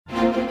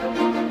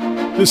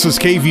This is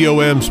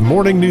KVOM's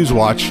Morning News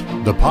Watch,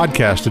 the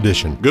podcast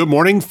edition. Good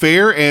morning,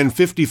 fair and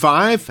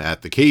 55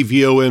 at the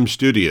KVOM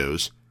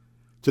studios.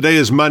 Today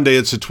is Monday.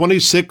 It's the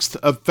 26th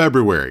of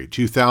February,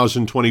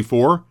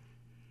 2024.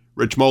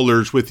 Rich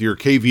Mollers with your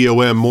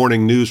KVOM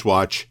Morning News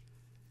Watch.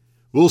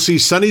 We'll see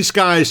sunny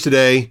skies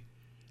today,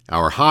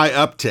 our high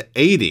up to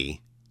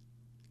 80.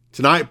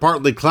 Tonight,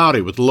 partly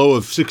cloudy with a low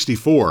of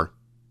 64.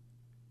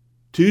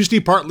 Tuesday,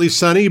 partly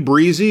sunny,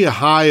 breezy, a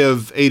high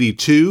of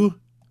 82.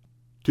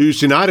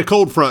 Tuesday night, a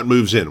cold front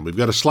moves in. We've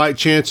got a slight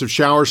chance of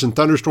showers and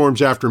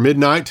thunderstorms after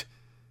midnight.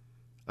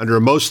 Under a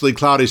mostly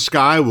cloudy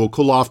sky, we'll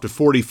cool off to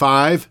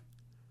 45.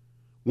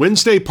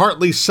 Wednesday,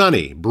 partly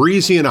sunny,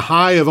 breezy, and a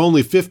high of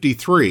only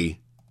 53.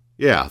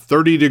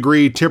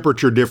 30-degree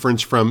temperature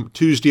difference from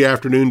Tuesday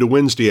afternoon to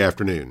Wednesday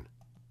afternoon.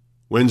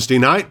 Wednesday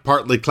night,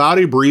 partly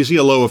cloudy, breezy,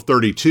 a low of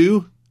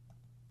 32.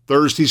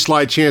 Thursday,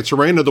 slight chance of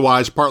rain,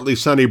 otherwise partly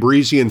sunny,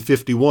 breezy, and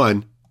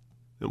 51.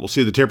 And we'll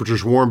see the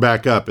temperatures warm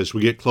back up as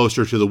we get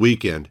closer to the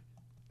weekend.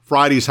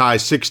 Friday's high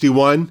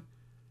 61,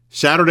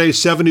 Saturday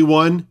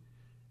 71,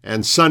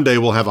 and Sunday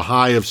will have a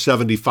high of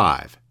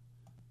 75.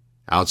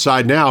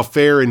 Outside now,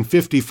 fair and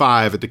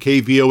 55 at the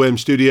KVOM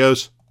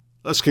studios.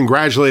 Let's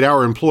congratulate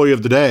our employee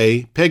of the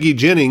day, Peggy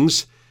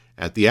Jennings,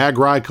 at the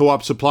Agri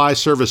Co-op Supply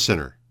Service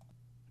Center.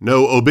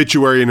 No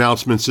obituary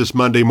announcements this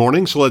Monday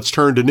morning, so let's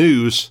turn to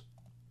news.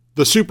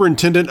 The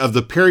superintendent of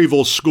the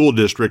Perryville School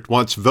District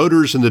wants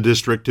voters in the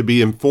district to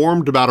be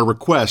informed about a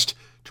request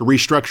to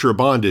restructure a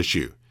bond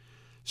issue.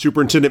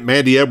 Superintendent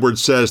Mandy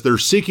Edwards says they're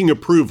seeking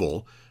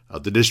approval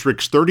of the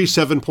district's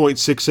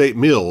 37.68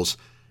 mills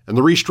and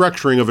the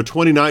restructuring of a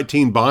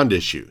 2019 bond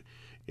issue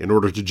in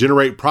order to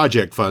generate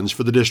project funds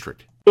for the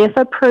district. If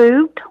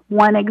approved,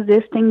 one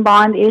existing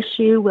bond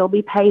issue will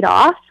be paid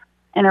off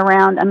and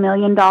around $1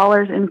 million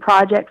in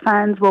project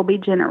funds will be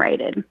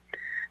generated.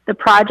 The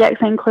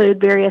projects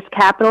include various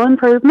capital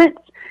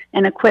improvements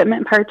and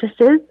equipment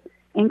purchases,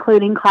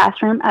 including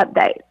classroom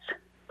updates,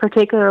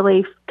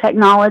 particularly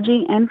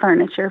technology and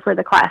furniture for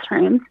the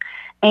classrooms,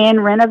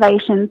 and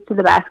renovations to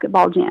the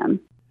basketball gym.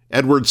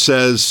 Edwards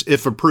says,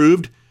 if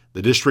approved,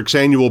 the district's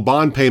annual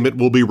bond payment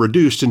will be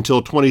reduced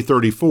until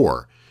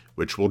 2034,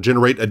 which will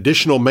generate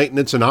additional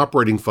maintenance and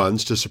operating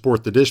funds to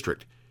support the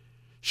district.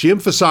 She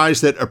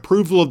emphasized that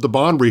approval of the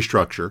bond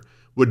restructure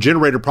would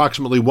generate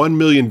approximately $1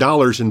 million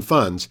in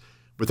funds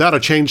without a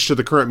change to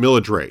the current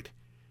millage rate.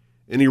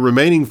 Any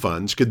remaining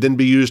funds could then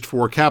be used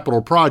for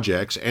capital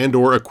projects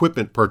and/or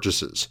equipment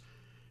purchases.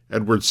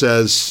 Edwards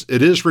says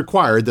it is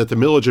required that the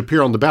millage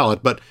appear on the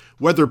ballot, but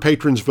whether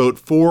patrons vote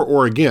for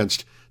or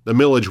against, the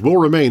millage will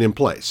remain in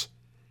place.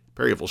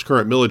 Perryville's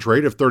current millage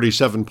rate of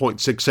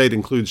 37.68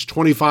 includes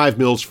 25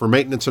 mills for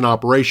maintenance and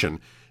operation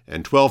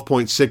and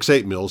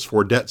 12.68 mills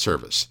for debt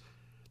service.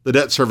 The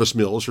debt service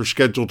mills are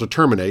scheduled to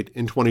terminate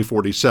in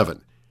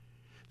 2047.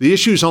 The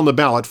issues on the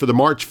ballot for the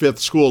March 5th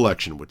school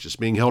election, which is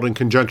being held in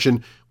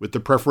conjunction with the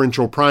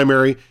preferential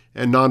primary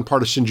and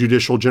nonpartisan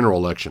judicial general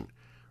election.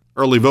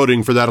 Early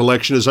voting for that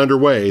election is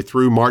underway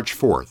through March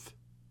 4th.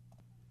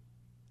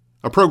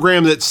 A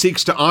program that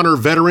seeks to honor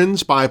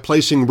veterans by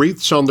placing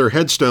wreaths on their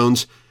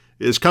headstones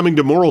is coming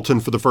to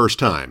Morrilton for the first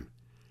time.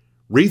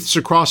 Wreaths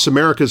Across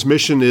America's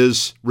mission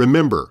is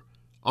remember,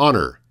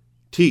 honor,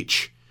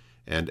 teach,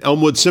 and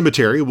Elmwood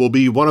Cemetery will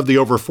be one of the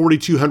over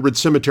 4,200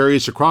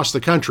 cemeteries across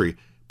the country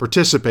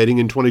participating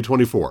in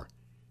 2024.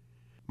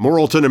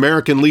 Morrilton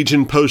American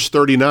Legion Post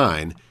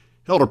 39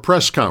 held a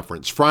press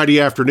conference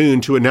Friday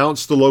afternoon to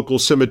announce the local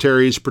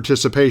cemetery's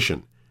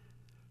participation.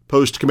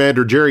 Post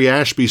Commander Jerry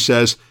Ashby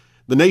says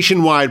the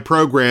nationwide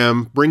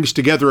program brings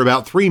together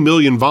about 3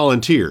 million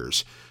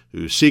volunteers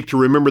who seek to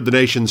remember the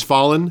nation's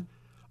fallen,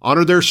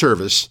 honor their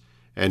service,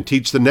 and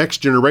teach the next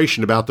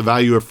generation about the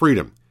value of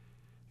freedom.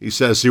 He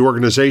says the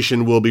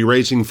organization will be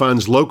raising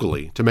funds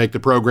locally to make the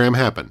program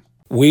happen.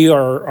 We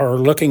are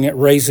looking at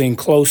raising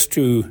close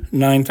to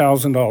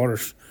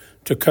 $9,000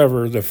 to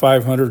cover the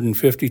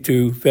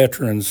 552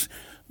 veterans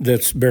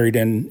that's buried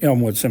in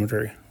Elmwood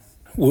Cemetery.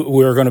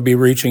 We're going to be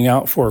reaching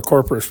out for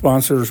corporate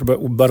sponsors,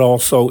 but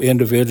also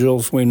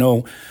individuals. We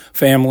know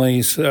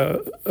families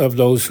of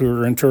those who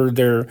are interred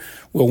there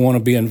will want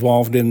to be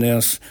involved in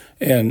this,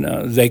 and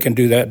they can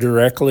do that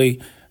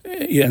directly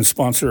and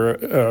sponsor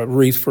a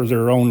wreath for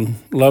their own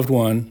loved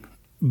one.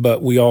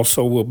 But we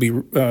also will be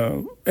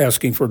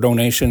asking for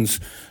donations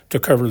to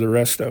cover the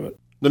rest of it.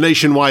 The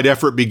nationwide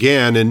effort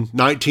began in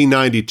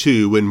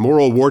 1992 when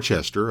Morrill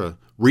Worcester, a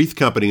wreath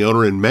company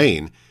owner in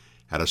Maine,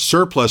 had a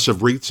surplus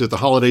of wreaths at the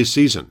holiday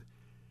season.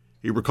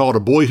 He recalled a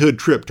boyhood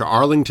trip to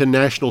Arlington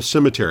National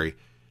Cemetery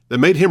that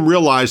made him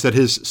realize that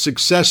his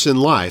success in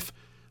life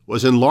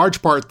was in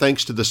large part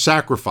thanks to the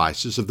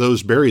sacrifices of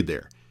those buried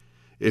there.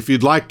 If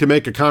you'd like to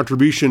make a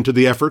contribution to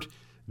the effort,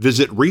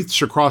 visit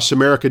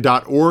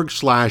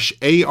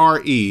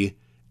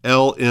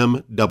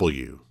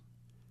wreathsacrossamerica.org/ARELMW.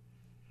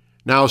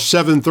 Now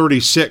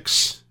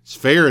 7:36. It's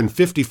fair and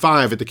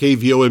 55 at the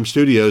KVOM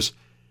studios.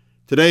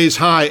 Today's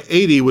high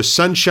 80 with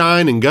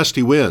sunshine and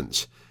gusty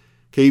winds.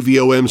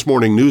 KVOM's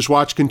Morning News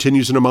Watch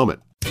continues in a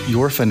moment.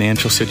 Your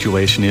financial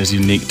situation is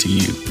unique to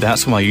you.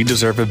 That's why you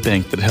deserve a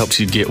bank that helps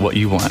you get what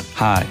you want.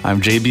 Hi, I'm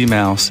JB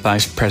Mouse,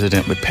 Vice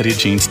President with Petit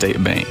Jean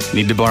State Bank.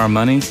 Need to borrow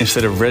money?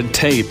 Instead of red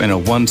tape and a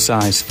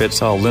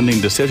one-size-fits-all lending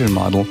decision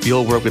model,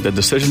 you'll work with a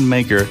decision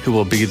maker who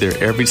will be there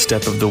every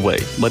step of the way.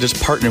 Let us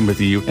partner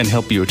with you and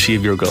help you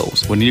achieve your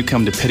goals. When you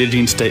come to Petit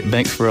Jean State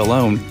Bank for a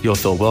loan, you'll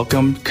feel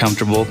welcome,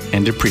 comfortable,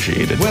 and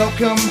appreciated.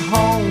 Welcome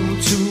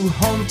home to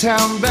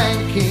hometown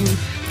banking.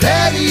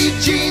 Petit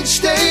Jean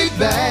State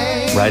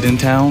Bank. Right in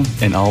town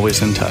and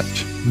always in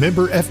touch.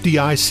 Member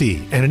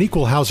FDIC and an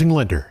equal housing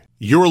lender.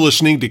 You're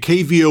listening to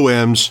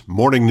KVOM's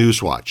Morning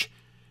News Watch.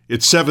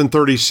 It's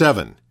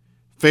 7:37,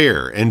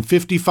 fair and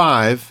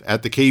 55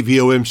 at the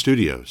KVOM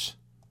studios.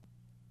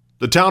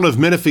 The town of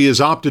Menifee has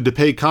opted to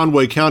pay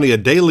Conway County a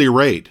daily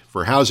rate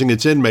for housing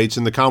its inmates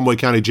in the Conway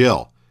County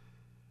Jail.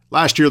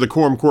 Last year, the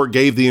Quorum Court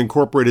gave the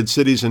incorporated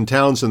cities and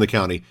towns in the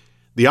county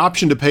the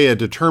option to pay a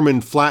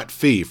determined flat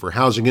fee for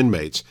housing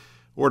inmates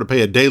or to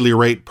pay a daily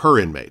rate per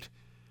inmate.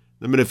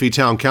 The Menifee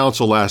Town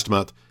Council last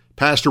month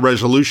passed a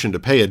resolution to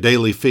pay a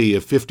daily fee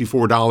of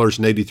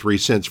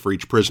 $54.83 for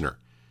each prisoner.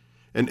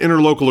 An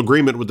interlocal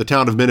agreement with the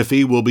town of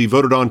Menifee will be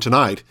voted on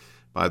tonight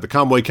by the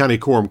Conway County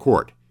Quorum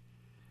Court.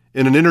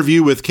 In an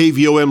interview with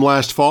KVOM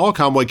last fall,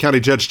 Conway County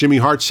Judge Jimmy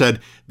Hart said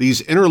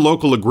these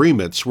interlocal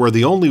agreements were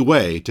the only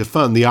way to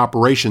fund the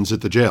operations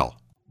at the jail.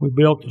 We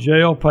built the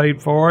jail,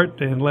 paid for it,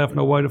 and left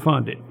no way to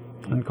fund it.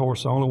 And, of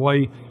course, the only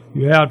way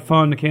you have to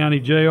fund the county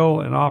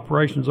jail and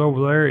operations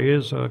over there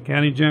is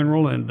county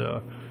general, and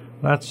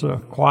that's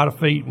quite a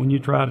feat when you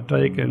try to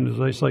take and, as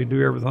they say,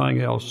 do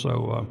everything else.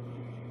 So,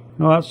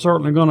 that's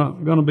certainly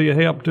gonna be a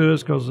help to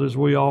us because, as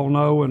we all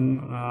know,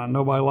 and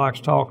nobody likes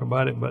to talk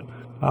about it, but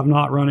I've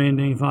not run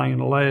into anything in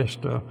the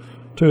last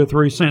 2 or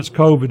 3 since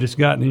COVID that's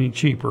gotten any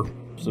cheaper,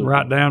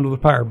 right down to the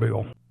power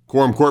bill.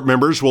 Quorum Court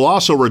members will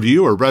also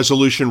review a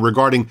resolution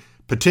regarding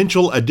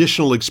potential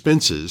additional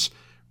expenses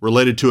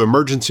related to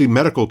emergency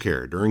medical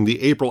care during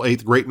the April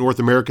 8th Great North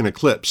American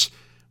Eclipse,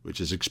 which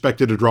is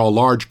expected to draw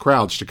large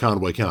crowds to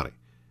Conway County.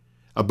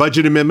 A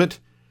budget amendment,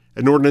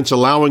 an ordinance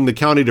allowing the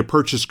county to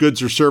purchase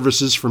goods or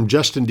services from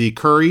Justin D.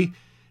 Curry,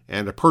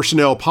 and a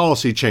personnel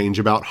policy change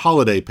about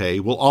holiday pay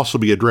will also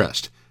be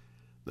addressed.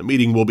 The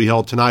meeting will be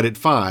held tonight at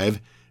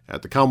 5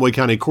 at the Conway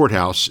County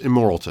Courthouse in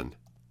Morrilton.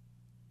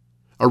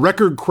 A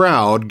record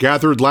crowd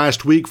gathered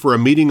last week for a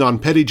meeting on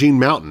Petit Jean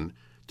Mountain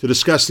to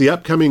discuss the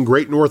upcoming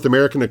Great North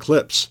American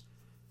Eclipse.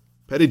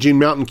 Petit Jean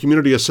Mountain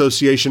Community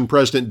Association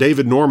President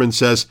David Norman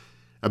says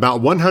about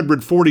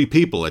 140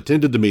 people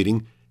attended the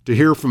meeting to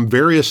hear from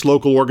various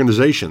local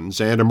organizations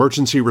and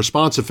emergency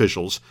response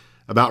officials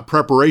about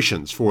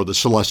preparations for the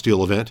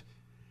celestial event.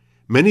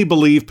 Many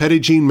believe Petit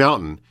Jean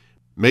Mountain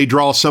may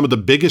draw some of the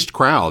biggest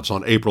crowds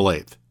on April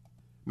 8th.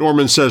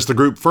 Norman says the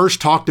group first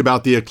talked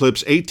about the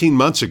eclipse 18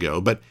 months ago,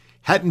 but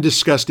hadn't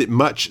discussed it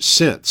much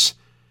since.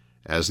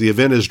 As the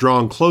event has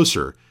drawn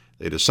closer,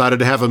 they decided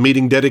to have a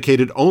meeting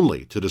dedicated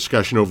only to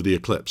discussion over the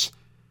eclipse.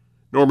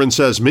 Norman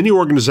says many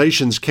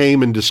organizations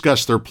came and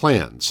discussed their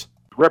plans.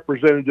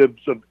 Representatives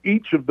of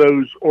each of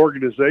those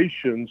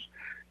organizations,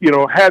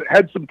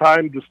 had some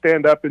time to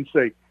stand up and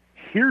say,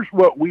 here's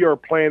what we are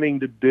planning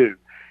to do.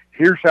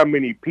 Here's how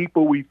many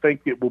people we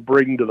think it will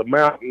bring to the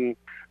mountain.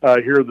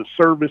 Here are the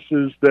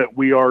services that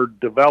we are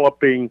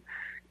developing.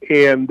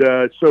 And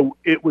so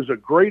it was a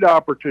great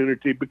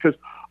opportunity because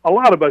a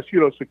lot of us,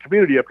 it's a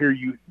community up here,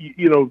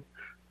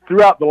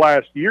 throughout the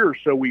last year or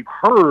so, we've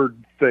heard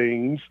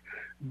things,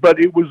 but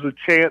it was a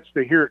chance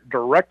to hear it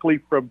directly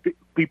from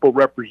people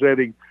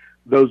representing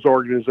those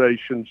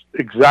organizations,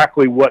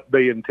 exactly what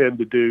they intend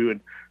to do and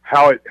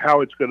how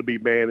it's going to be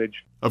managed.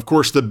 Of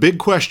course, the big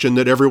question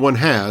that everyone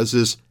has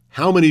is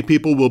how many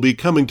people will be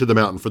coming to the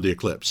mountain for the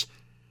eclipse.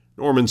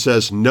 Norman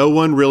says no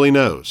one really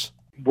knows.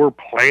 We're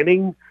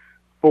planning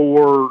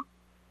for,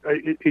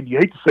 you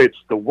hate to say it's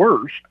the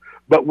worst,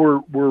 but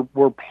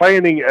we're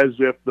planning as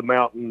if the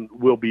mountain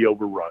will be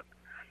overrun.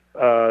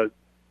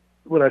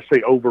 When I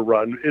say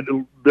overrun,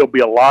 there'll be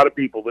a lot of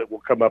people that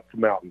will come up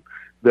the mountain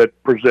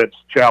that presents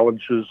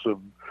challenges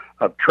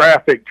of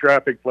traffic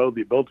flow,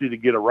 the ability to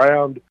get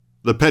around.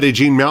 The Petit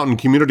Jean Mountain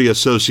Community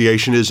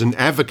Association is an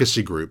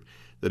advocacy group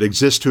that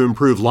exists to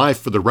improve life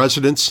for the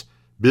residents,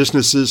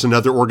 businesses, and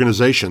other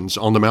organizations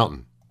on the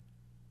mountain.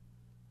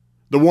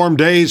 The warm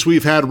days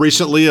we've had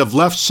recently have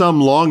left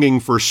some longing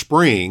for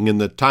spring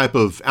and the type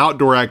of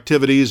outdoor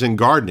activities and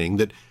gardening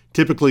that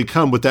typically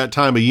come with that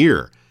time of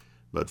year.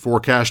 But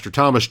forecaster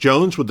Thomas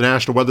Jones with the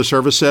National Weather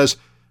Service says,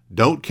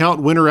 don't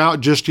count winter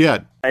out just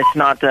yet. It's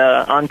not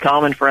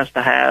uncommon for us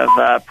to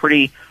have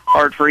pretty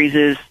hard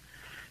freezes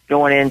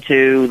going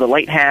into the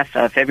late half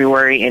of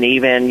February and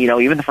even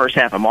the first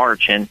half of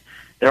March. And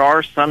there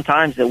are some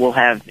times that we'll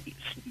have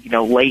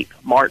late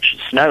March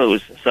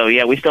snows. So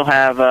we still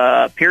have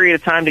a period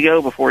of time to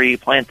go before you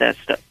plant the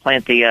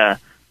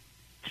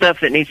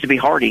stuff that needs to be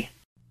hardy.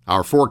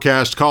 Our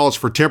forecast calls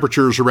for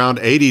temperatures around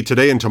 80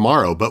 today and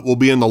tomorrow, but will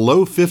be in the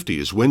low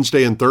 50s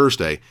Wednesday and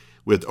Thursday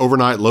with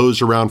overnight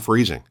lows around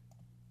freezing.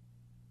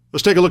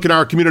 Let's take a look at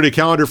our community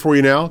calendar for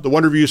you now. The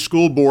Wonderview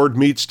School Board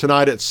meets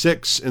tonight at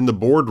 6 in the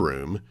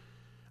boardroom.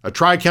 A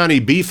Tri-County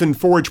Beef and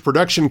Forage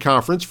Production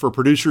Conference for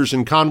producers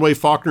in Conway,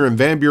 Faulkner, and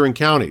Van Buren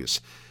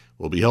counties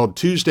will be held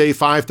Tuesday,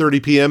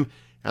 5:30 p.m.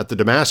 at the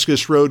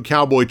Damascus Road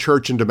Cowboy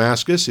Church in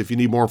Damascus. If you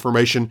need more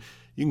information,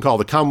 you can call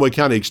the Conway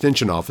County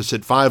Extension Office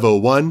at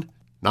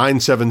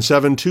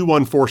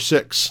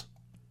 501-977-2146.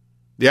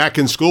 The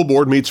Atkins School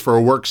Board meets for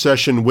a work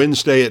session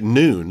Wednesday at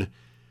noon.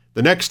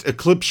 The next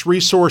Eclipse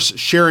Resource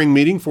Sharing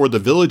meeting for the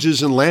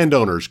Villages and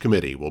Landowners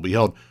Committee will be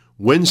held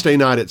Wednesday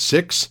night at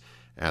 6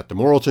 at the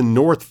Morrilton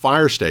North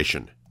Fire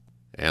Station.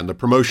 And the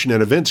Promotion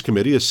and Events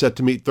Committee is set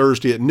to meet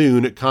Thursday at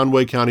noon at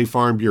Conway County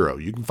Farm Bureau.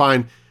 You can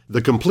find the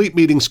complete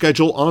meeting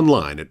schedule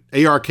online at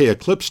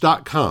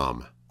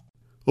arkeclipse.com.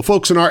 Well,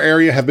 folks in our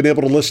area have been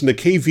able to listen to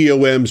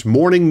KVOM's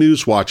Morning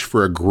News Watch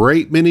for a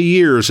great many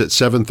years at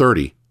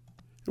 7:30.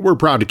 We're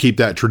proud to keep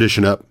that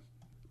tradition up.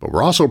 But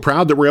we're also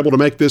proud that we're able to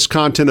make this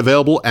content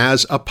available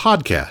as a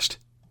podcast.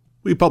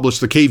 We publish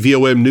the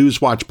KVOM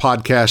NewsWatch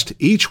podcast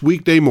each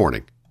weekday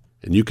morning,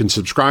 and you can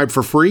subscribe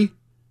for free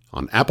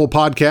on Apple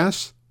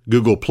Podcasts,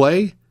 Google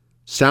Play,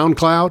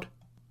 SoundCloud,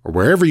 or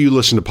wherever you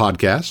listen to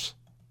podcasts,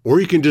 or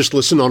you can just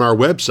listen on our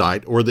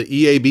website or the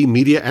EAB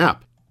Media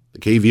app. The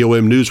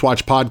KVOM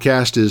NewsWatch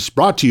podcast is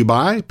brought to you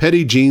by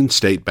Petit Jean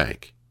State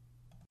Bank.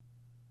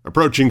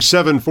 Approaching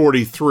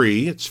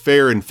 7:43, it's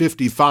fair and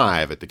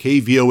 55 at the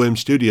KVOM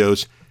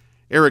studios.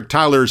 Eric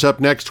Tyler's up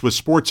next with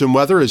sports and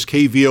weather as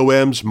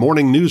KVOM's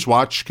Morning News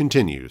Watch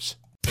continues.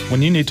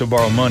 When you need to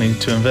borrow money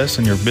to invest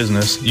in your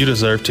business, you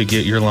deserve to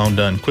get your loan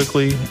done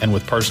quickly and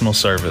with personal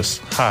service.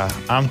 Hi,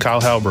 I'm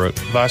Kyle Halbrook,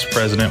 Vice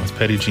President with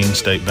Petit Jean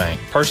State Bank.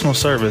 Personal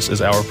service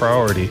is our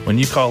priority. When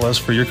you call us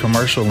for your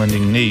commercial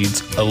lending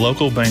needs, a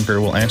local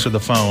banker will answer the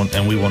phone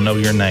and we will know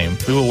your name.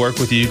 We will work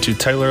with you to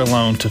tailor a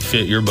loan to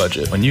fit your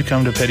budget. When you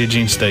come to Petit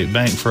Jean State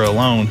Bank for a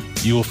loan,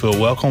 you will feel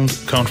welcomed,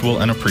 comfortable,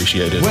 and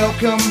appreciated.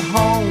 Welcome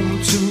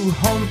home to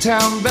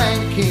hometown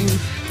banking.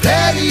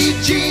 Petit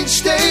Jean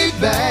State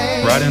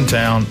Bank. Right in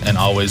town and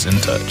always in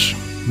touch.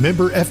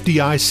 Member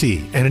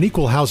FDIC and an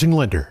equal housing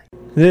lender.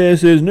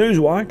 This is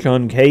NewsWatch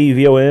on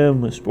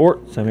KVOM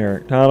Sports. I'm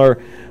Eric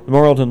Tyler. The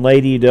Morrilton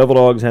Lady Devil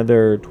Dogs had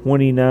their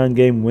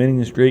 29-game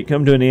winning streak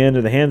come to an end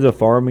at the hands of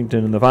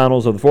Farmington in the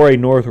finals of the 4A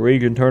North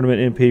Region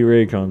Tournament in Pea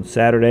Ridge on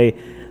Saturday.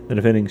 The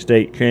defending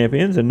state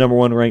champions and number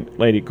one ranked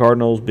Lady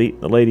Cardinals beat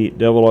the Lady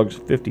Devil Dogs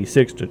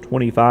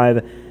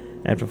 56-25.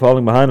 After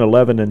falling behind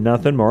 11-0,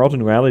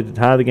 Morrilton rallied to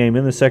tie the game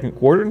in the second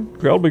quarter and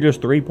trailed by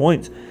just 3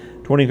 points,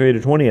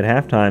 23-20 at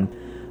halftime.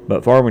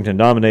 But Farmington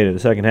dominated the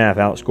second half,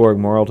 outscoring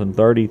Morrilton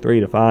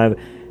 33-5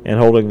 and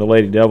holding the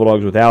Lady Devil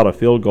Dogs without a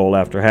field goal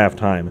after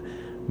halftime.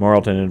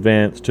 Morrilton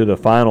advanced to the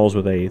finals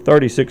with a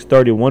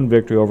 36-31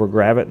 victory over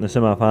Gravett in the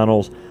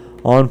semifinals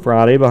on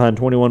Friday behind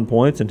 21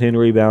 points and 10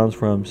 rebounds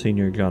from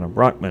senior Jonna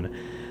Brockman.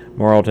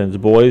 Morrilton's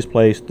boys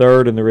placed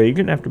third in the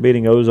region after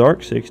beating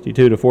Ozark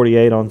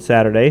 62-48 on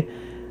Saturday.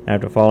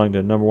 After falling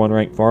to number one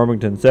ranked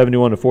Farmington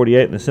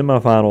 71-48 in the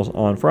semifinals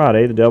on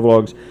Friday, the Devil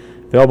Dogs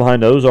fell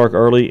behind Ozark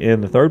early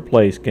in the third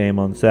place game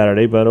on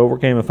Saturday, but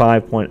overcame a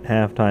 5-point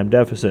halftime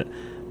deficit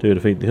to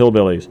defeat the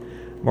Hillbillies.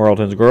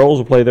 Morrilton's girls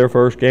will play their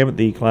first game at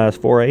the Class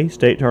 4A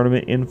state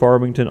tournament in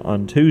Farmington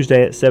on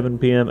Tuesday at 7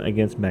 p.m.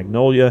 against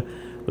Magnolia.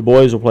 The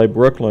boys will play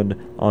Brookland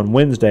on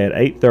Wednesday at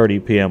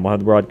 8:30 p.m. We'll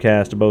have the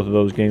broadcast of both of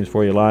those games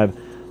for you live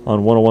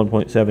on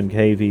 101.7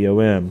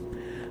 KVOM.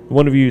 The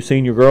Wonderview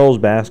senior girls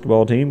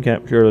basketball team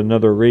captured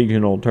another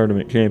regional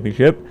tournament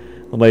championship.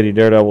 The Lady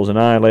Daredevils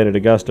annihilated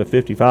Augusta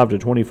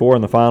 55-24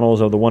 in the finals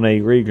of the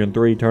 1A Region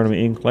 3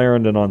 tournament in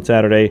Clarendon on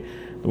Saturday.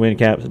 The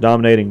Windcaps'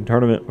 dominating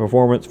tournament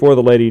performance for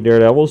the Lady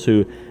Daredevils,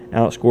 who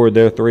outscored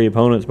their three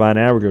opponents by an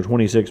average of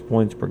 26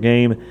 points per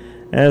game.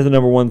 As the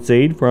number one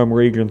seed from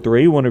Region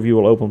 3, Wonderview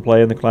will open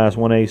play in the Class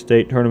 1A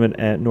state tournament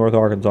at North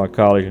Arkansas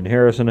College in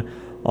Harrison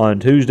on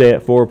Tuesday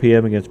at 4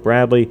 p.m. against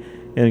Bradley.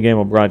 And the game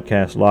will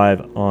broadcast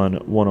live on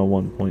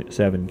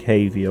 101.7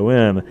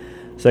 KVOM.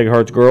 Sacred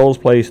Heart's girls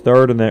placed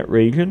third in that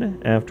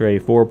region after a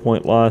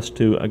 4-point loss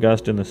to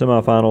Augusta in the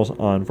semifinals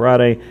on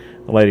Friday.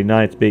 The Lady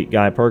Knights beat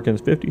Guy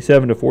Perkins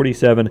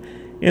 57-47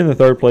 in the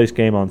third place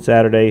game on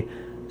Saturday.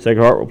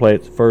 Sacred Heart will play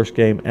its first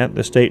game at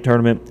the state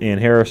tournament in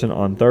Harrison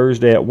on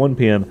Thursday at 1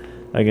 p.m.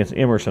 against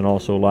Emerson,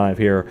 also live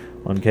here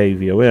on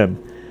KVOM.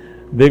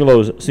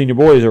 Bigelow's senior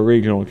boys are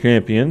regional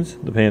champions.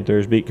 The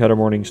Panthers beat Cutter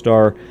Morning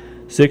Star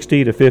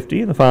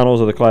 60-50 in the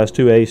finals of the Class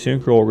 2A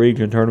Central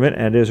Region Tournament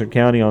at Izzard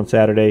County on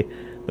Saturday.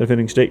 The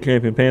defending state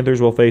champion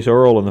Panthers will face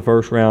Earl in the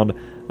first round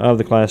of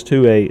the Class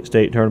 2A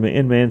state tournament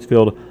in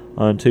Mansfield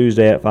on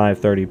Tuesday at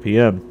 5:30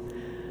 p.m.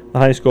 The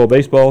high school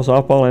baseball,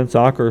 softball, and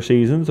soccer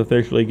seasons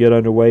officially get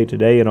underway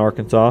today in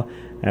Arkansas.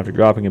 After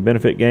dropping a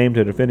benefit game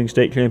to defending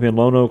state champion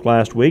Lone Oak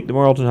last week, the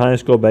Morrilton High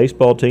School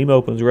baseball team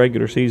opens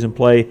regular season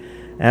play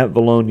at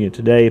Valonia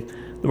today.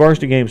 The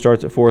varsity game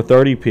starts at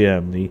 4:30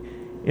 p.m. The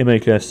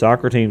MHS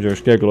soccer teams are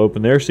scheduled to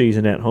open their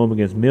season at home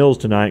against Mills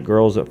tonight,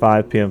 girls at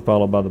 5 p.m.,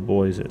 followed by the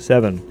boys at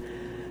 7.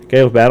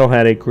 Caleb Battle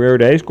had a career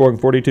day, scoring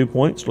 42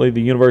 points to lead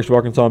the University of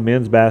Arkansas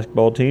men's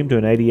basketball team to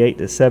an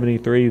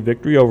 88-73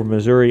 victory over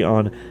Missouri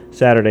on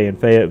Saturday in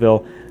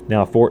Fayetteville.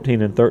 Now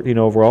 14-13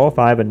 overall,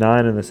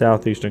 5-9 in the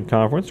Southeastern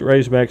Conference. The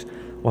Razorbacks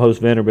will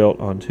host Vanderbilt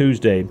on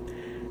Tuesday.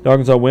 The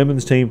Arkansas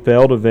women's team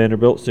fell to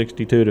Vanderbilt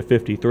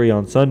 62-53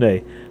 on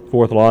Sunday.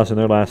 Fourth loss in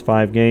their last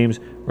 5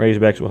 games.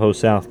 Razorbacks will host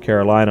South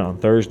Carolina on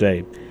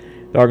Thursday.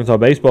 The Arkansas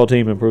baseball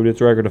team improved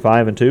its record to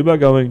 5-2 by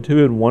going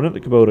 2-1 at the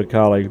Kubota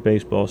College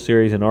Baseball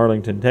Series in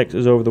Arlington,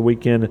 Texas over the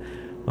weekend.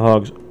 The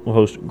Hogs will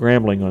host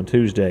Grambling on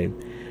Tuesday.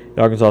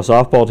 The Arkansas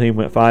softball team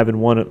went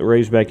 5-1 at the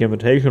Razorback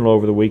Invitational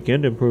over the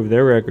weekend, improved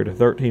their record to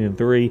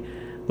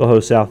 13-3. They'll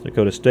host South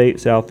Dakota State,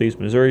 Southeast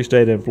Missouri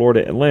State, and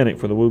Florida Atlantic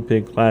for the Woo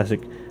Pig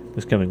Classic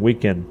this coming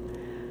weekend.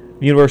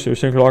 The University of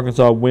Central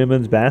Arkansas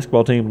women's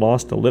basketball team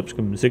lost to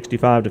Lipscomb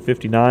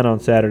 65-59 on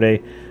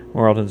Saturday.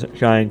 Morrilton's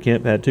Cheyenne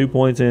Kemp had 2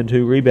 points and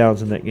 2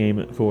 rebounds in that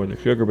game for the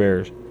Sugar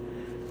Bears.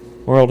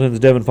 Morrilton's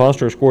Devin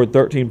Foster scored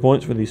 13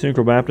 points for the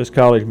Central Baptist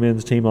College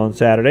men's team on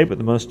Saturday, but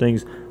the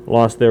Mustangs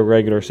lost their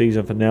regular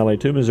season finale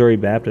to Missouri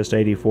Baptist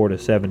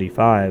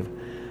 84-75.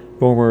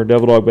 Former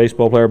Devil Dog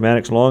baseball player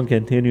Maddox Long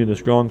continued the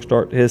strong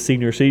start to his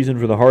senior season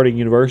for the Harding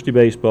University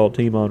baseball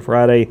team on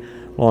Friday.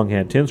 Long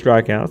had 10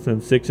 strikeouts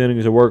and 6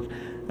 innings of work,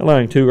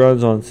 allowing 2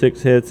 runs on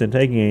 6 hits and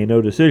taking a no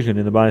decision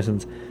in the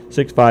Bison's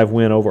 6-5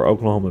 win over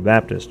Oklahoma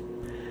Baptist.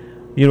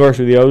 The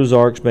University of the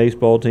Ozarks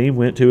baseball team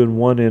went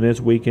 2-1 in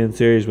its weekend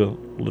series with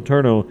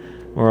Laterno.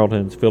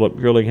 Morrilton's Philip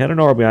Grilling had an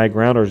RBI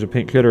grounder as a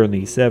pinch hitter in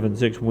the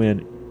 7-6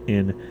 win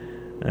in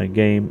the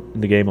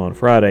game on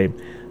Friday.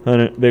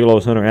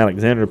 Bigelow's Hunter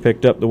Alexander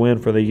picked up the win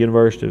for the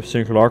University of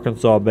Central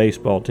Arkansas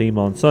baseball team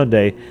on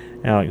Sunday.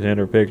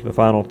 Alexander picked the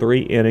final 3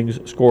 innings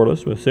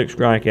scoreless with 6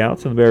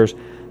 strikeouts, and the Bears'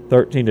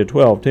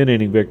 13-12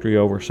 10-inning victory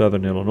over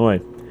Southern Illinois.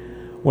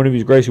 One of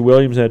these, Gracie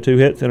Williams, had 2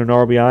 hits and an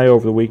RBI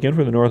over the weekend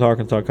for the North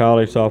Arkansas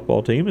College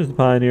softball team as the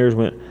Pioneers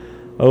went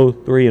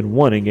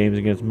 0-3-1 in games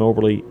against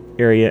Moberly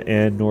area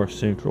and North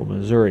Central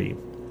Missouri.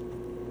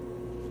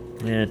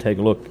 And take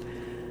a look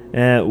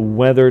at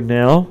weather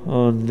now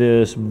on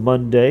this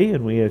Monday,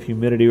 and we have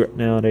humidity right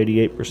now at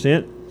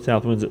 88%.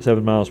 South winds at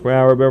 7 miles per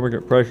hour.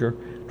 Barometric pressure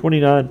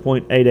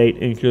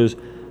 29.88 inches.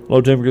 Low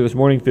temperature this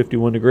morning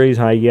 51 degrees.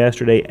 High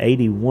yesterday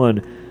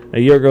 81. A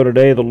year ago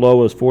today, the low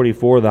was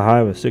 44, the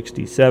high was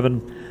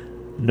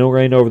 67. No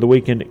rain over the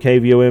weekend at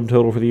KVOM.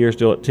 Total for the year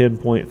still at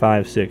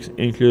 10.56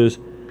 inches.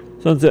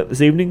 Sunset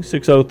this evening,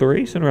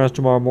 6:03. Sunrise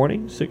tomorrow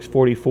morning,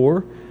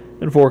 6:44.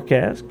 And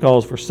forecast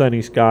calls for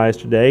sunny skies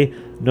today.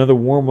 Another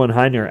warm one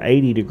high near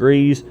 80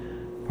 degrees.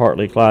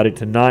 Partly cloudy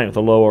tonight with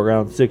a low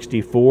around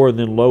 64. And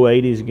then low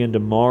 80s again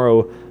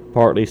tomorrow.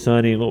 Partly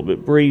sunny, a little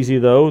bit breezy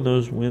though. And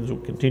those winds will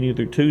continue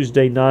through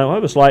Tuesday night. We'll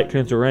have a slight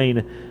chance of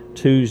rain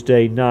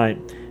Tuesday night.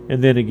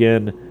 And then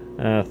again,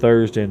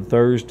 Thursday and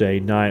Thursday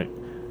night,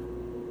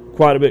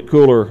 quite a bit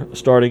cooler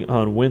starting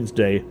on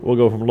Wednesday. We'll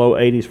go from low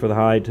 80s for the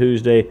high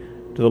Tuesday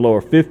to the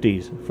lower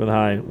 50s for the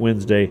high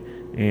Wednesday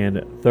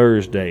and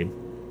Thursday.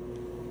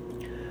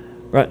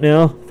 Right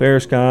now,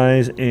 fair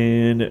skies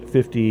and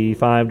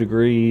 55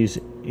 degrees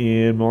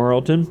in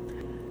Morrilton.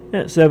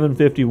 At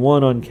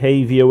 7:51 on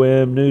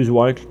KVOM,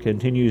 NewsWatch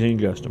continues in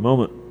just a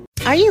moment.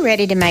 Are you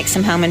ready to make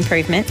some home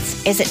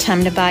improvements? Is it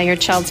time to buy your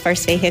child's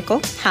first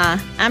vehicle? Hi,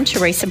 I'm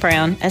Teresa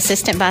Brown,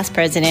 Assistant Vice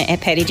President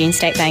at Petit Jean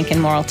State Bank in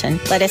Morrilton.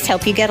 Let us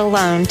help you get a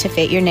loan to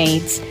fit your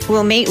needs.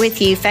 We'll meet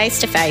with you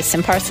face-to-face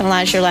and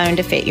personalize your loan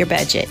to fit your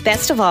budget.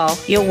 Best of all,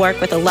 you'll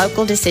work with a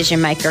local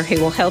decision maker who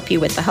will help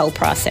you with the whole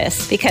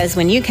process. Because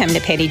when you come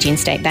to Petit Jean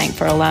State Bank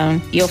for a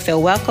loan, you'll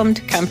feel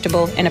welcomed,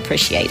 comfortable, and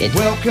appreciated.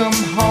 Welcome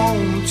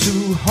home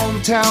to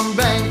hometown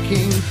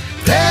banking.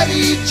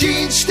 Petit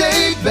Jean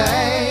State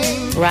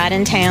Bank. Right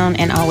in town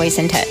and always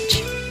in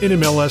touch.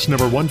 NMLS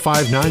number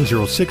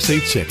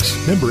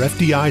 1590686. Member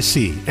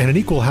FDIC and an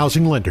equal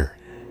housing lender.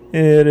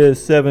 It is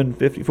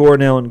 7:54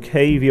 now on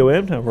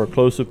KVOM. Time for a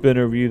close-up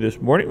interview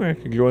this morning. We're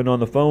actually joined on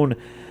the phone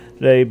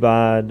today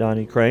by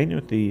Donnie Crain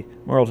with the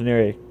Morrilton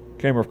Area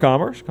Chamber of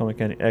Commerce, Coleman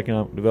County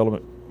Economic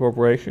Development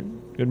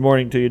Corporation. Good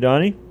morning to you,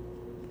 Donnie.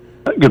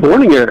 Good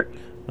morning, Eric.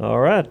 All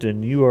right,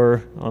 and you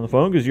are on the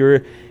phone because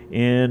you're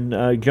in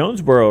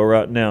Jonesboro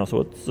right now.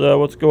 So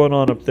what's going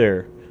on up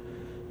there?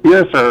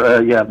 Yes,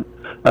 sir.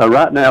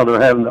 Right now they're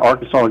having the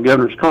Arkansas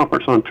Governor's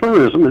Conference on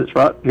Tourism, and it's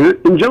right here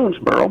in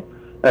Jonesboro.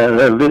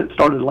 The event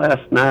started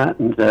last night,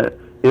 and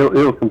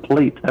it'll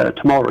complete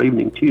tomorrow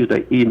evening,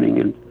 Tuesday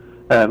evening.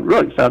 And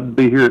really excited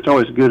to be here. It's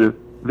always a good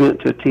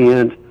event to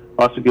attend.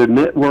 Lots of good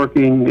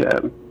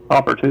networking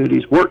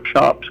opportunities,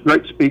 workshops,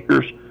 great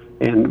speakers,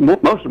 and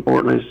most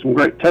importantly, some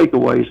great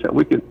takeaways that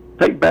we can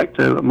take back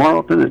to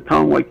Morrilton and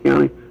Conway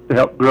County to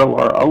help grow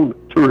our own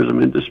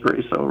tourism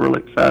industry. So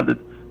really excited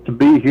to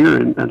be here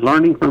and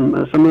learning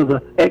from some of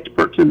the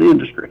experts in the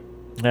industry.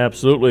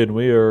 Absolutely, and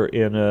we are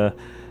in a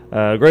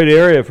great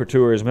area for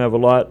tourism. Have a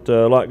lot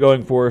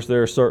going for us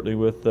there, certainly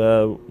with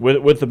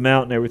the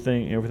mountain,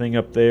 everything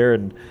up there,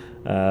 and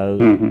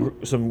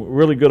some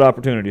really good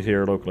opportunities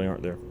here locally,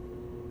 aren't there?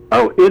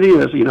 Oh, it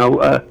is.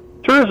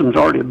 Tourism's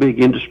already a big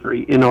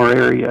industry in our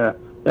area.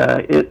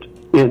 It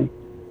In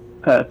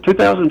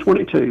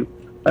 2022,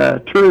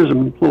 tourism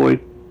employed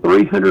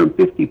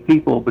 350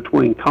 people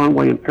between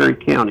Conway and Perry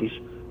counties,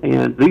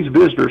 and these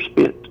visitors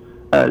spent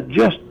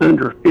just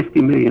under $50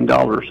 million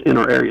in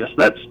our area. So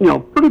that's,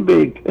 pretty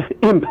big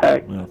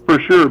impact for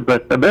sure.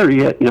 But better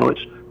yet,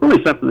 it's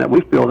really something that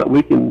we feel that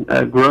we can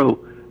grow,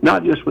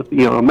 not just with,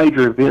 a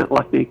major event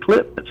like the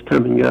eclipse that's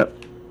coming up,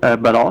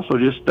 but also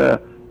just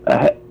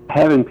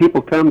having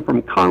people come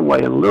from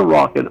Conway and Little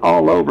Rock and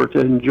all over to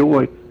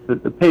enjoy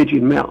the Petit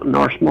Jean Mountain,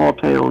 our small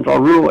towns,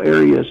 our rural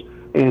areas,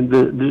 and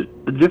the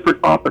different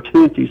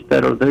opportunities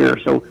that are there.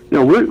 So,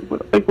 I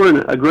think we're in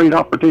a great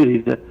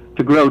opportunity to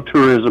grow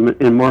tourism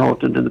in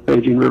Morrilton and the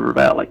Petit Jean River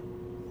Valley.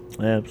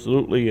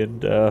 Absolutely,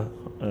 and an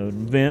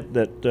event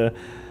that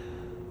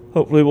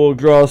hopefully will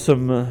draw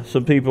some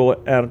people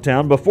out of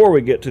town before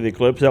we get to the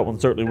eclipse. That one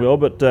certainly will,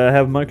 but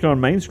have Munchkin on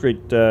Main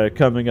Street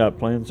coming up.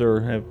 Plans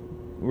have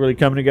really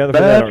coming together for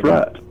that. That's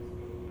right.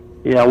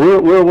 Yeah,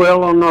 we're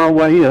well on our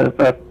way of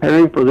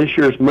preparing for this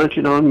year's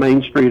Munchkin on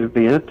Main Street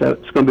event.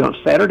 It's going to be on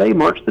Saturday,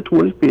 March the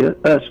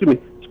 25th.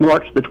 It's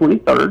March the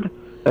 23rd.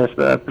 It's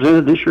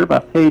presented this year by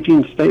Petit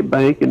Jean State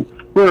Bank, and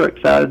we're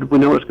excited. We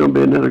know it's going to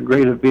be another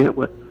great event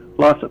with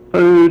lots of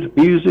food,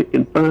 music,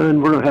 and fun.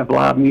 We're going to have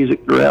live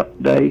music throughout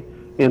the day,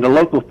 and a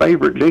local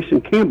favorite, Jason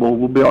Campbell,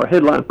 will be our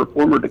headline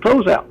performer to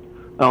close out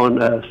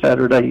on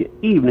Saturday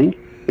evening.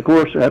 Of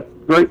course,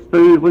 great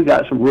food. We've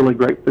got some really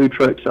great food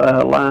trucks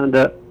lined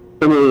up.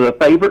 Some of the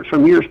favorites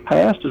from years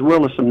past, as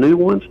well as some new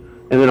ones,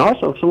 and then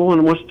also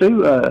someone wants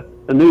to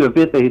a new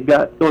event they've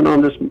got going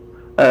on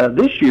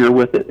this year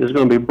with it is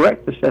going to be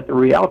breakfast at the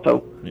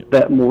Rialto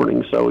that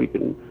morning. So you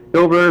can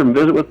go over there and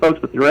visit with folks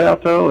at the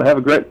Rialto, have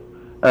a great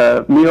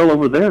meal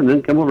over there, and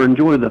then come over and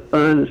enjoy the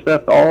fun and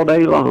stuff all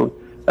day long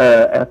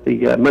at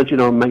the Munchkin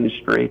on Main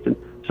Street. And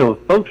so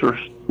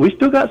we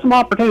still got some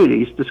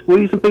opportunities to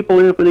squeeze some people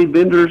in if we need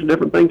vendors and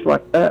different things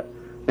like that.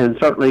 And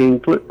certainly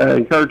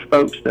encourage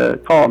folks to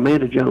call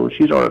Amanda Jones.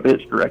 She's our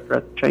events director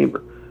at the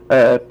chamber.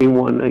 If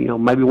anyone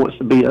maybe wants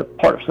to be a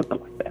part of something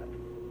like that.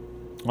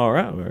 All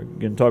right, we're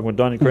again talking with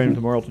Donnie Crain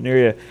from the Morrilton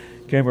Area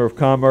Chamber of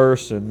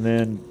Commerce, and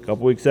then a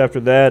couple weeks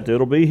after that,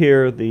 it'll be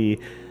here, the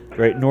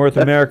Great North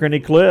American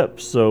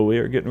Eclipse. So we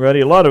are getting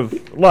ready. A lot of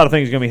things are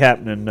going to be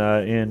happening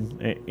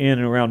in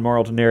and around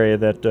Morrilton area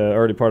that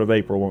early part of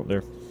April, won't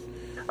there?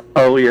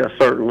 Oh yeah,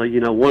 certainly.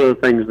 One of the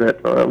things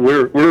that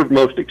we're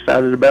most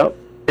excited about.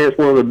 It's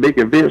one of the big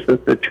events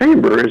that the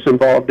Chamber is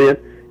involved in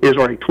is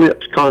our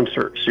Eclipse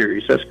concert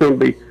series. That's going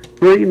to be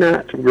 3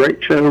 nights of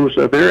great shows.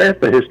 They're at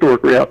the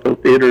historic Rialto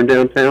Theater in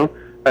downtown.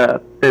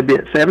 They'll be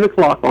at 7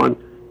 o'clock on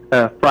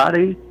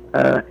Friday,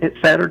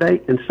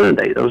 Saturday, and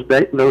Sunday.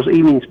 Those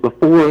evenings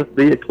before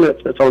the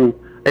eclipse. That's on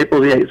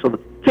April the 8th. So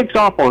it kicks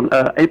off on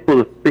April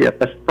the 5th.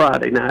 That's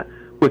Friday night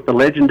with the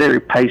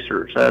legendary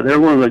Pacers. They're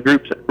one of the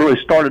groups that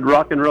really started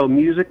rock and roll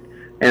music.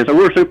 And so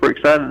we're super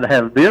excited to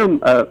have them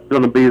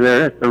going to be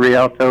there at the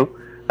Rialto.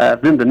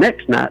 Then the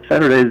next night,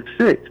 Saturday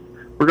the 6th,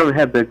 we're going to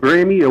have the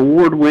Grammy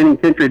Award-winning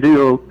country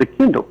duo, The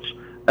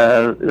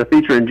Kendalls,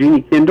 featuring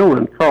Jeannie Kendall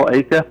and Carl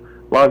Aka. A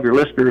lot of your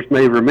listeners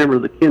may remember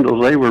The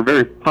Kendalls. They were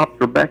very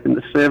popular back in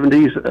the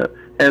 70s,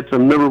 had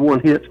some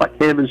 #1 hits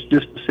like Heaven's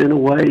Just a Sin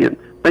Away and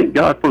Thank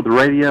God for the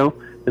Radio.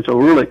 And so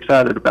we're really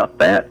excited about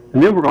that.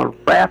 And then we're going to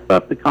wrap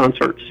up the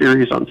concert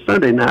series on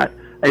Sunday night,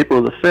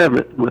 April the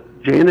 7th, with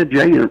Janet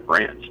J. and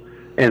Friends.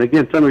 And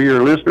again, some of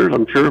your listeners,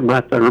 I'm sure,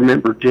 might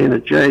remember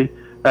Janet J.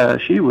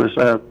 She was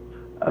a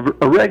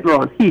regular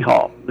on Hee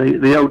Haw,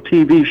 the old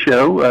TV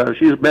show.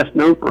 She's best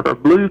known for her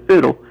blue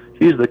fiddle.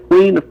 She's the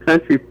queen of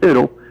country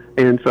fiddle,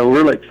 and so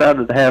we're really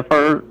excited to have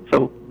her.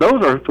 So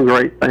those are some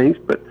great things,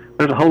 but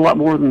there's a whole lot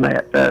more than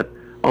that.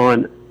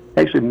 On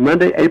actually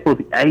Monday, April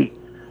the 8th,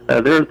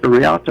 there at the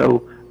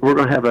Rialto, we're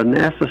going to have a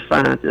NASA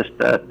scientist,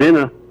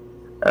 Dana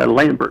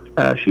Lambert.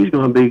 She's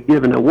going to be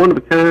giving a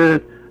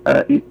one-of-a-kind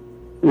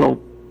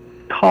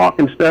talk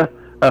and stuff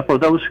for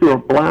those who are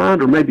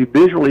blind or maybe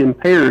visually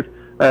impaired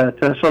so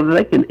that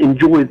they can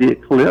enjoy the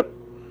eclipse.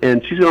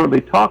 And she's going to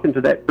be talking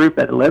to that group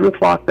at 11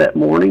 o'clock that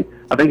morning.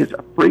 I think it's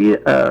a free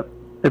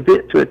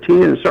event to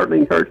attend, and certainly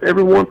encourage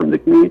everyone from the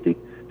community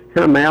to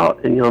come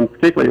out. And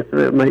particularly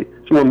if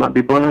someone might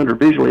be blind or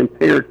visually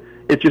impaired,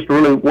 it's just a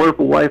really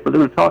wonderful way for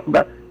them to talk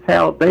about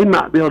how they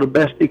might be able to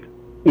best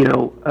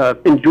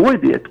enjoy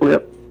the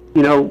eclipse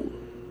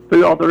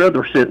through all their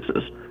other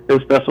senses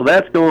and stuff. So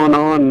that's going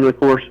on, and of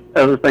course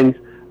other things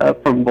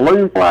from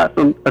balloon flights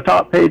on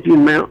atop Petit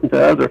Jean Mountain to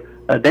other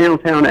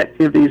downtown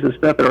activities and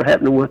stuff that are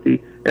happening with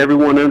the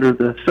Everyone Under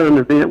the Sun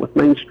event with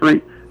Main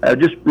Street.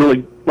 Just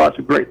really lots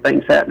of great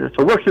things happening.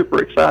 So we're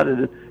super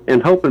excited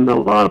and hoping that a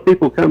lot of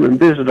people come and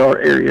visit our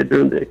area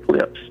during the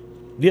eclipse.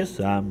 Yes,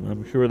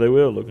 I'm sure they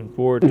will. Looking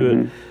forward to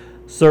it,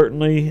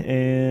 certainly.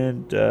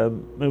 And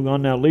moving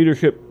on now,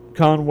 Leadership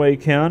Conway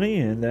County,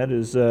 and that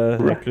is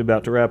actually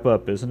about to wrap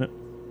up, isn't it?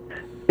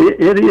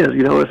 It is.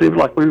 It seems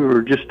like we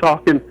were just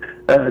talking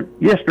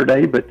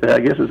yesterday, but I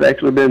guess it's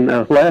actually been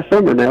last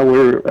summer now.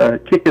 We're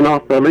kicking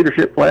off the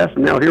leadership class,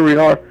 and now here we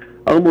are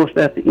almost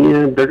at the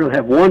end. They're going to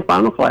have one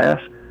final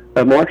class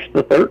March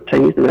the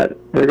 13th, and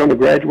they're going to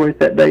graduate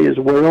that day as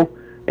well.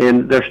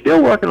 And they're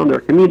still working on their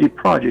community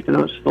project, and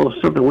that's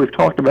something we've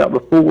talked about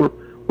before,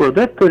 where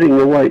they're putting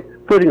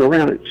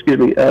around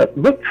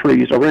book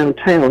trees around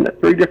town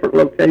at 3 different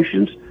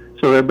locations,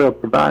 so they'll be able to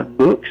provide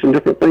books and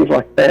different things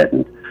like that.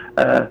 And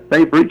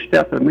they've reached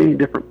out to many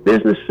different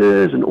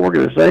businesses and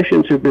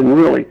organizations who've been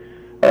really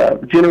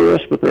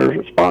generous with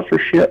their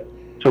sponsorship.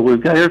 So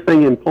we've got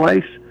everything in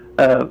place,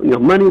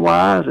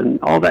 money-wise and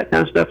all that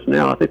kind of stuff. So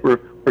now I think we're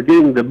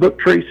getting the book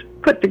trees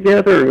put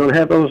together and going to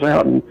have those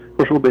out, and of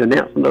course we'll be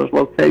announcing those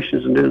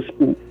locations and doing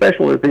some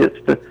special events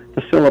to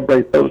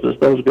celebrate those as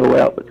those go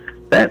out. But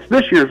that's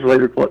this year's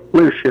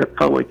leadership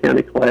Conway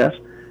County class,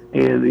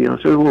 and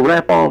so we'll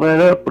wrap all that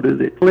up. We'll do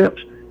the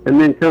eclipse,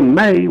 and then come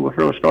May we're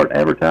going to start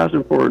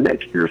advertising for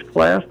next year's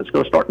class that's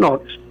going to start in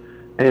August.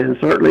 And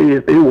certainly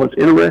if anyone's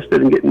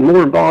interested in getting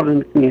more involved in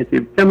the community,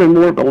 becoming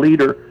more of a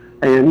leader,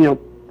 and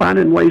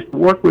finding ways to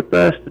work with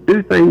us to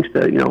do things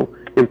to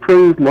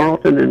improve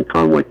Morrilton and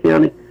Conway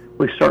County,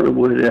 we certainly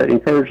would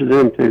encourage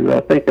them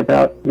to think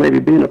about maybe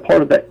being a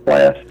part of that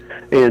class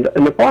and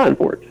applying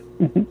for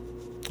it.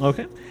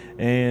 Okay.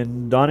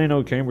 And Donnie, I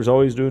know Chamber's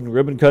always doing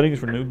ribbon cuttings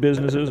for new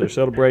businesses or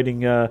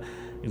celebrating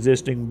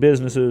existing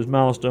businesses,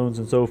 milestones,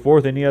 and so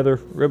forth. Any other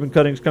ribbon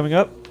cuttings coming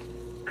up?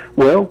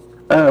 Well,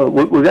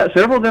 we've got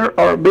several that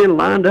are being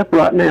lined up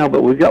right now,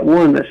 but we've got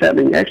one that's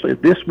happening actually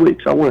this week,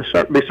 so I want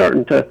to be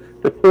certain to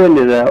point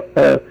it out.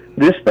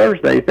 This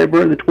Thursday,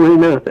 February the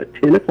 29th at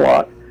 10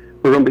 o'clock,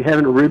 we're going to be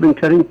having a ribbon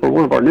cutting for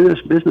one of our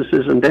newest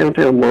businesses in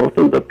downtown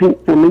Morrilton, the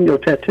Pink Flamingo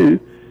Tattoo,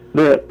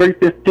 the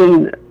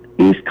 315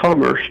 East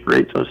Commerce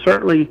Street. So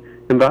certainly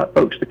invite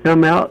folks to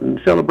come out and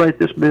celebrate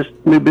this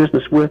new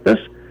business with us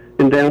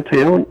in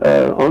downtown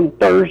on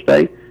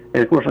Thursday.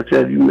 And of course, like I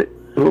said,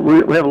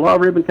 we have a lot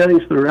of ribbon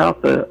cuttings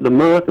throughout the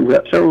month, and we've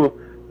got several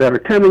that are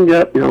coming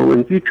up,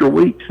 in future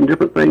weeks and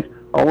different things.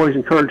 I always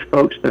encourage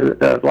folks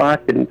to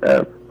like and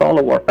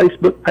follow our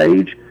Facebook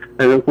page,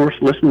 and of course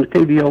listen to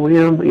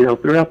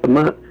KVOM, throughout the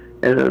month.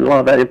 And a lot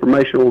of that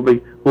information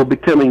will be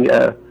coming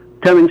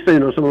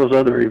soon on some of those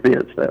other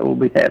events that we'll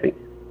be having.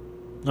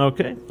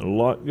 Okay, a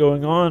lot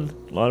going on,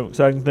 a lot of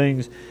exciting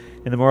things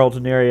in the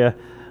Morrilton area.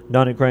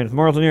 Donnie Crain from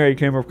Morrilton Area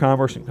Chamber of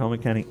Commerce and Conway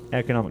County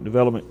Economic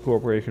Development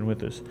Corporation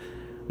with us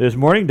this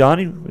morning.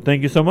 Donnie,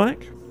 thank you so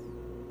much.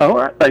 All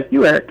right, thank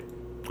you, Eric.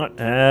 All right,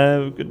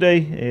 have a good day.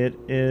 It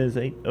is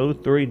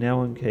 8:03 now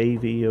on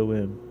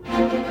KVOM.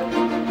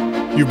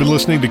 You've been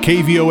listening to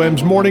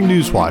KVOM's Morning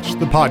News Watch,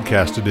 the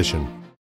podcast edition.